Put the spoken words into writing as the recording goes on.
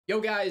Yo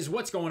guys,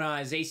 what's going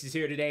on? Ace is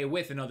here today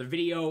with another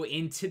video.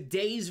 In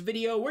today's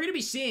video, we're going to be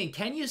seeing,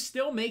 can you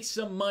still make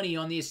some money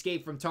on the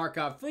Escape from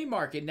Tarkov flea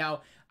market?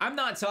 Now, I'm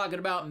not talking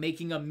about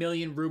making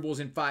 1,000,000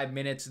 rubles in 5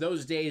 minutes.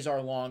 Those days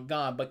are long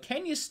gone. But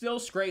can you still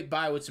scrape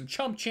by with some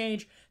chump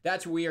change?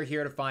 That's what we are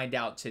here to find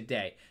out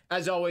today.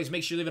 As always,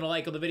 make sure you're leaving a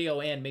like on the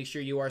video and make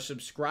sure you are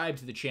subscribed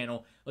to the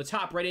channel. Let's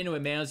hop right into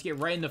it, man. Let's get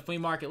right in the flea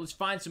market. Let's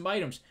find some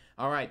items.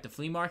 All right, the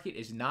flea market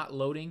is not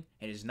loading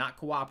and is not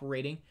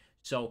cooperating.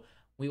 So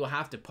we will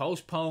have to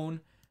postpone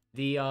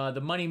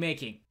the money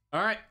making.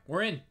 All right,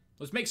 we're in.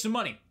 Let's make some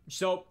money.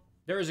 So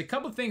there is a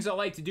couple things I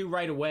like to do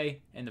right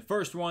away. And the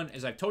first one,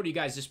 as I've told you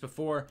guys this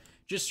before,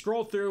 just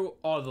scroll through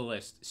all the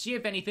lists. See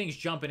if anything's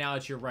jumping out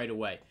at you right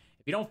away.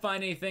 If you don't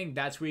find anything,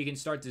 that's where you can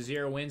start to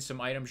zero in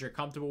some items you're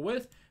comfortable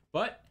with.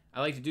 But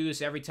I like to do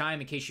this every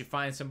time in case you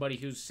find somebody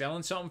who's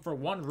selling something for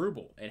 1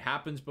 ruble. It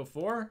happens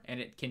before and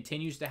it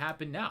continues to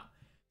happen now.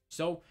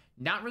 So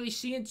not really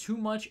seeing too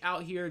much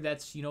out here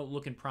that's, you know,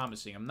 looking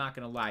promising. I'm not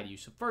going to lie to you.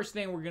 So first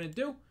thing we're going to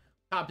do,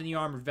 hop in the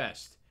armored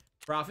vest.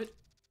 Profit.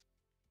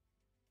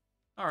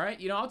 All right.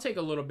 You know, I'll take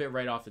a little bit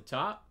right off the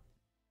top.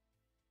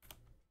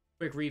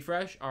 Quick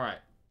refresh. All right.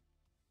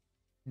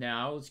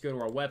 Now let's go to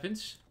our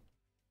weapons.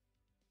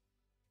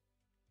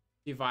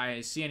 See if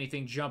I see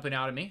anything jumping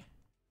out at me.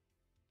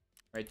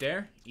 Right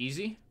there.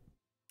 Easy.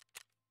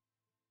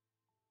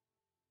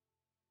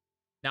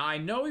 Now I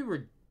know we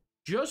were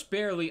just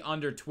barely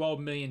under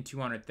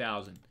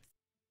 12,200,000.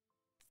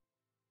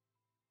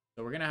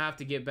 So we're going to have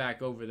to get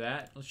back over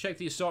that. Let's check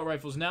the assault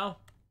rifles now.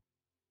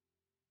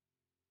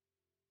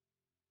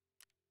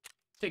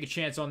 Take a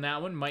chance on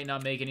that one. Might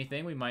not make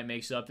anything. We might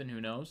make something. Who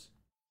knows?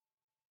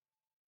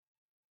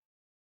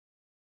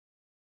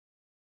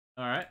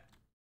 Alright.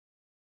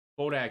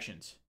 Bolt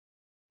actions.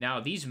 Now,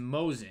 these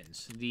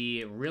Mosins,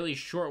 the really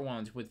short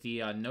ones with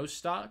the no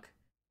stock,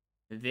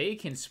 they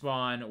can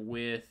spawn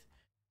with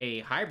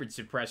a hybrid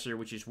suppressor,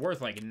 which is worth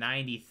like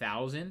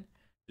 90,000.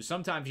 So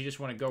sometimes you just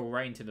want to go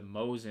right into the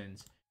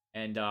Mosins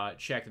and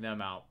check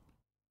them out.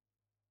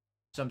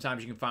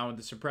 Sometimes you can find one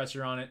with the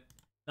suppressor on it.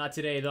 Not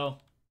today, though.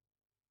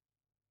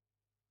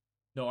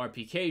 No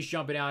RPKs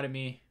jumping out at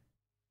me.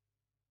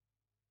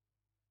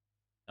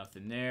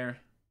 Nothing there.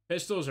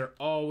 Pistols are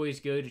always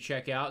good to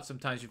check out.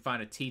 Sometimes you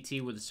find a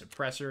TT with a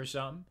suppressor or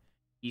something.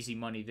 Easy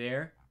money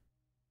there.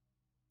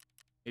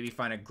 Maybe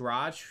find a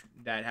garage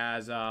that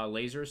has a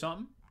laser or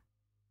something.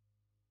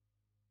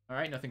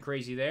 Alright, nothing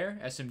crazy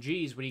there.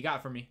 SMGs, what do you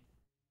got for me?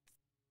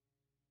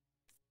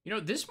 You know,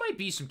 this might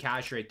be some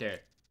cash right there.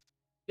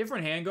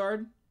 Different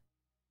handguard.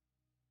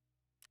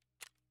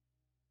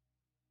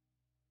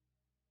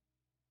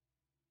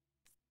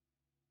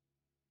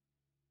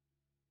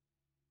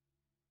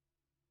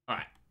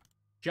 Alright.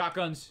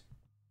 Shotguns.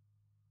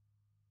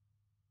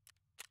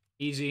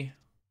 Easy.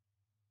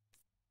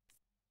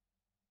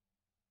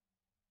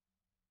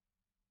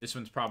 This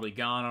one's probably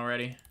gone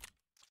already.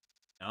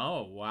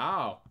 Oh,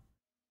 wow.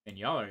 And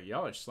y'all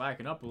are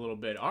slacking up a little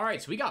bit. All right,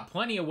 so we got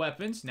plenty of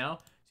weapons. Now,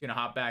 it's going to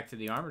hop back to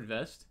the armored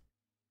vest.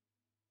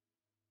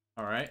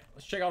 All right,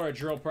 let's check out our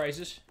drill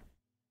prices.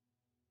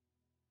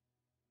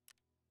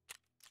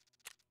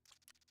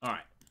 All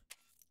right,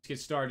 let's get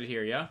started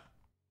here, yeah?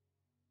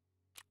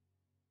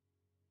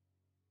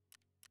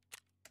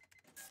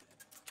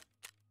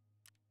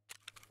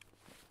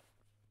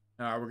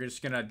 All right, we're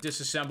just going to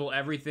disassemble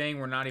everything.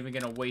 We're not even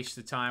going to waste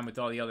the time with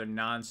all the other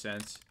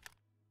nonsense.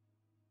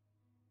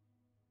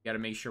 Got to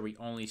make sure we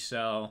only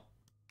sell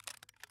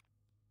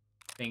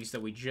things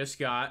that we just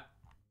got.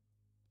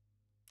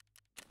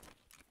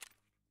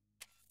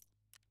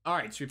 All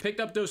right, so we picked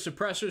up those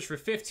suppressors for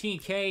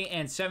 15K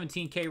and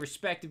 17K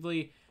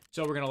respectively.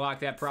 So we're going to lock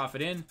that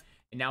profit in.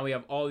 And now we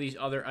have all these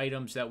other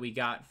items that we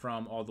got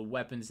from all the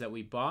weapons that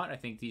we bought. I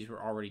think these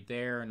were already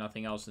there,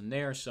 nothing else in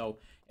there. So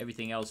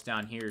everything else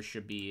down here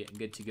should be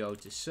good to go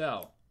to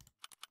sell.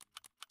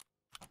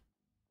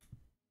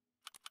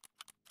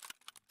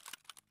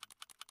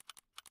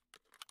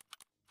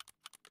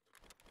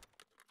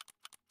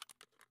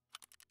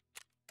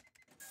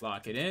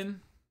 Lock it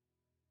in.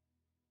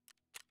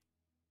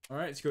 All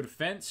right, let's go to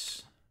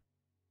fence.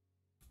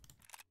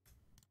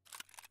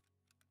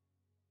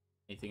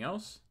 Anything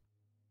else?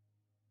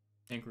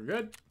 I think we're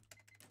good.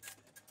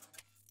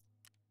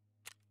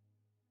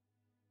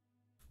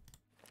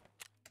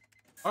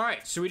 All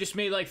right, so we just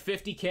made like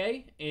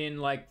 50K in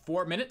like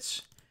 4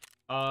 minutes.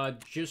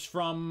 Just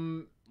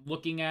from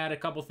looking at a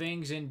couple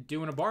things and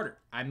doing a barter.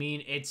 I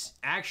mean, it's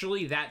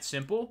actually that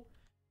simple.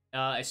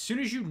 As soon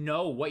as you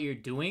know what you're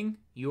doing,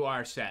 you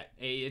are set.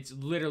 It's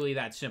literally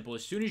that simple.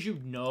 As soon as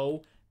you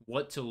know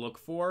what to look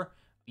for,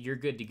 you're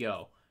good to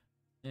go.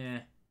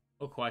 A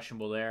little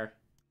questionable there.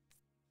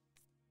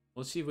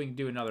 Let's see if we can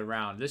do another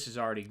round. This is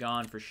already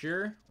gone for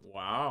sure.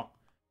 Wow.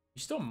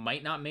 You still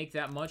might not make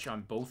that much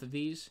on both of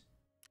these.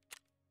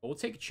 But we'll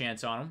take a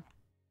chance on them.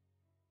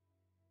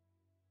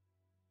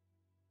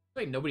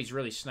 Like nobody's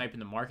really sniping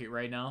the market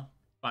right now.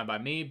 Fine by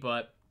me,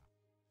 but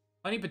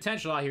plenty of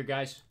potential out here,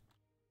 guys.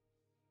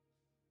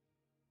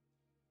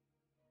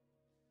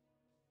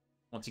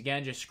 Once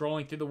again, just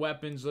scrolling through the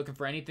weapons, looking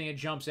for anything that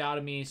jumps out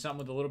at me, something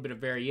with a little bit of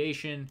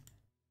variation.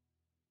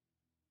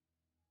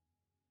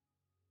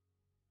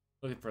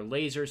 Looking for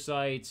laser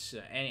sights,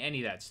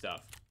 any of that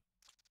stuff.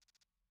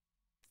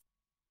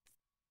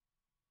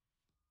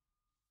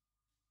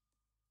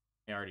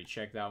 I already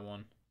checked that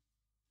one.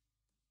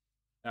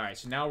 All right,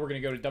 so now we're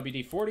going to go to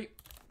WD-40.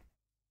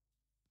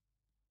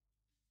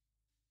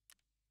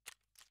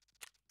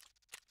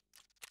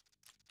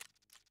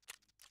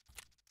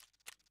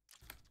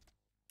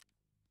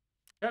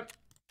 Yep.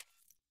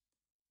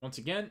 Once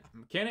again,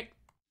 mechanic.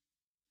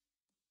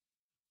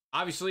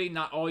 Obviously,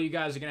 not all you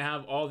guys are going to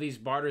have all these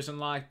barters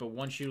unlocked, but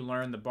once you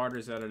learn the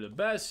barters that are the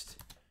best,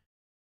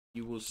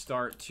 you will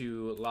start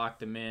to lock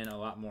them in a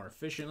lot more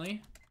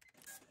efficiently.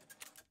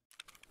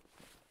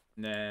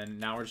 And then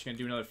now we're just going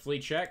to do another Flea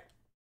check.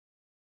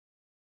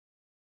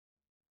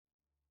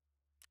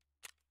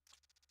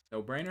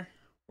 No brainer.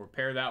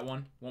 Repair that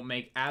one. Won't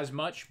make as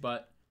much,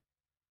 but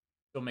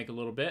still make a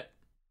little bit.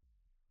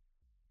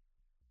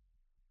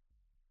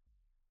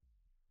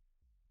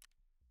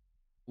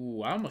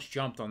 Ooh, I almost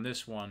jumped on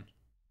this one.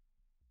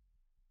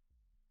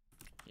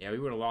 Yeah, we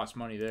would have lost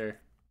money there.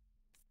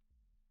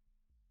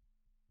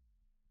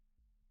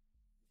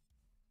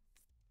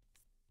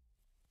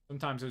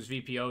 Sometimes those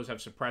VPOs have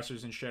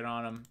suppressors and shit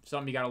on them.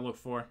 Something you gotta look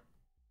for.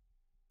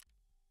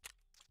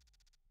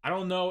 I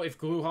don't know if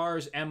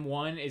Gluhar's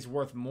M1 is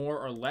worth more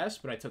or less,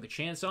 but I took a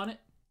chance on it.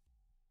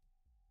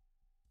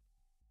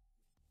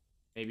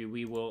 Maybe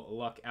we will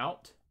luck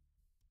out.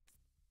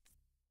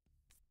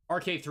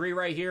 RK3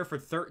 right here for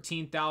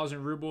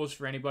 13,000 rubles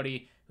for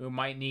anybody who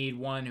might need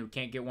one, who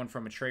can't get one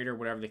from a trader,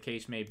 whatever the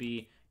case may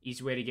be.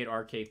 Easy way to get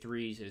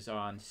RK3s is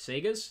on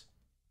Sega's.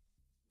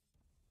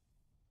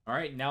 All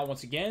right, now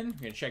once again,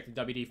 we're going to check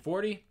the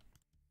WD-40.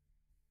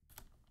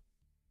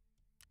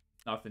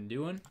 Nothing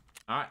doing.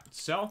 All right,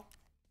 sell.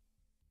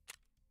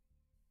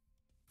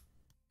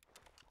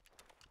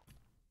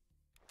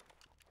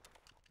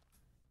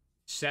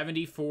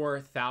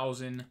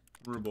 $74,000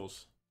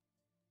 rubles.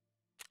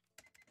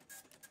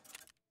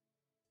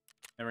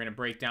 Then we're going to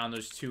break down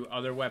those two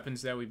other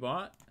weapons that we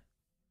bought.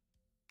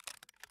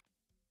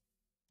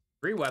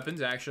 3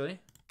 weapons, actually.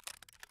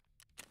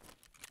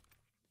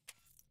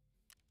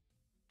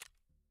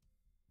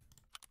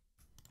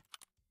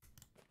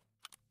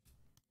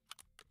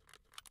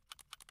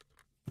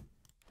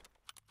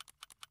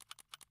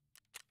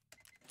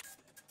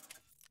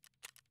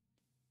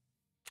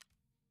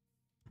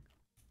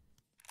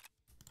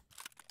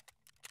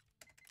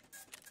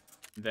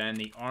 Then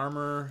the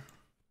armor.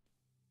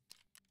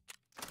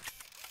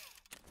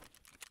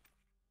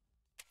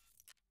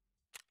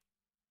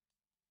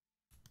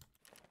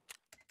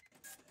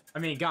 I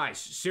mean, guys,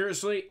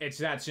 seriously, it's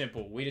that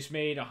simple. We just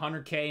made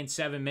 100K in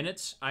 7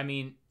 minutes. I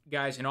mean,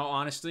 guys, in all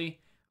honesty,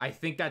 I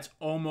think that's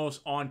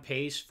almost on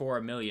pace for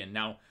 $1 million.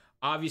 Now,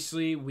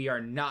 obviously, we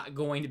are not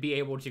going to be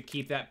able to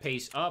keep that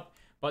pace up,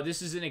 but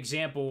this is an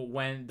example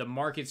when the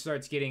market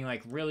starts getting,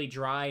 like, really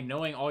dry,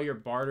 knowing all your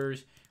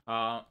barters,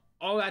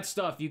 all that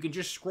stuff. You can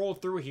just scroll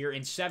through here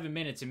in 7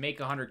 minutes and make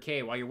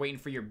 100K while you're waiting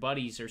for your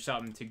buddies or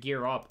something to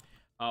gear up,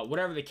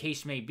 whatever the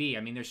case may be. I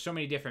mean, there's so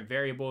many different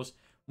variables.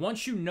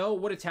 Once you know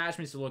what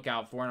attachments to look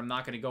out for, and I'm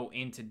not going to go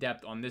into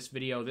depth on this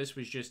video, this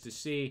was just to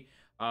see,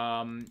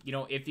 you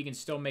know, if you can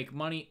still make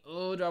money.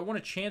 Oh, do I want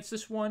to chance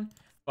this one?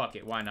 Fuck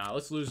it, why not?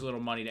 Let's lose a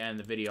little money to end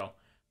the video.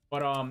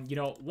 But, you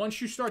know,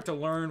 once you start to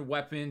learn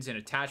weapons and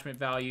attachment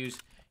values,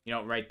 you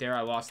know, right there,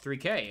 I lost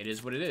 3K. It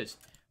is what it is.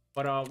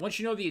 But once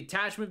you know the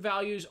attachment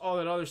values, all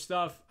that other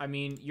stuff, I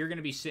mean, you're going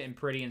to be sitting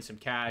pretty in some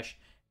cash.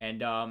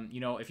 And,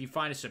 you know, if you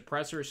find a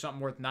suppressor or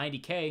something worth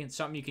 90K and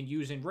something you can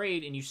use in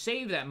raid, and you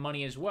save that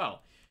money as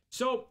well.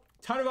 So,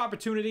 ton of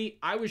opportunity.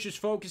 I was just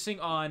focused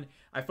on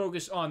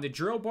the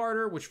drill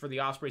barter, which for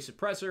the Osprey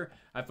suppressor.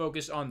 I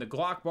focused on the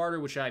Glock barter,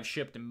 which I've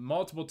shipped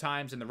multiple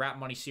times in the Rap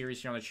Money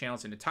series here on the channel.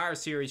 It's an entire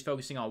series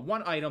focusing on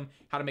one item,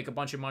 how to make a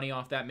bunch of money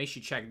off that. Make sure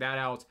you check that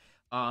out.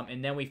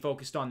 And then we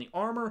focused on the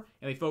armor,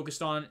 and we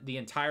focused on the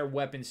entire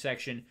weapons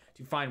section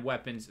to find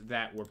weapons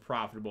that were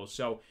profitable.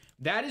 So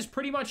that is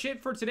pretty much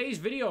it for today's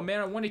video, man.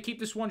 I wanted to keep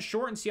this one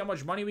short and see how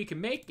much money we can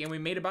make, and we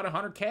made about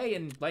 100K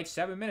in like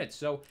 7 minutes.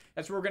 So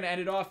that's where we're going to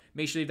end it off.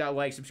 Make sure you leave that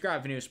like,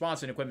 subscribe if you're new,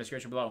 sponsor, and equipment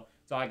description below.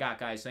 That's all I got,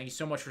 guys. Thank you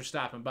so much for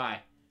stopping by.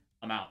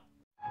 I'm out.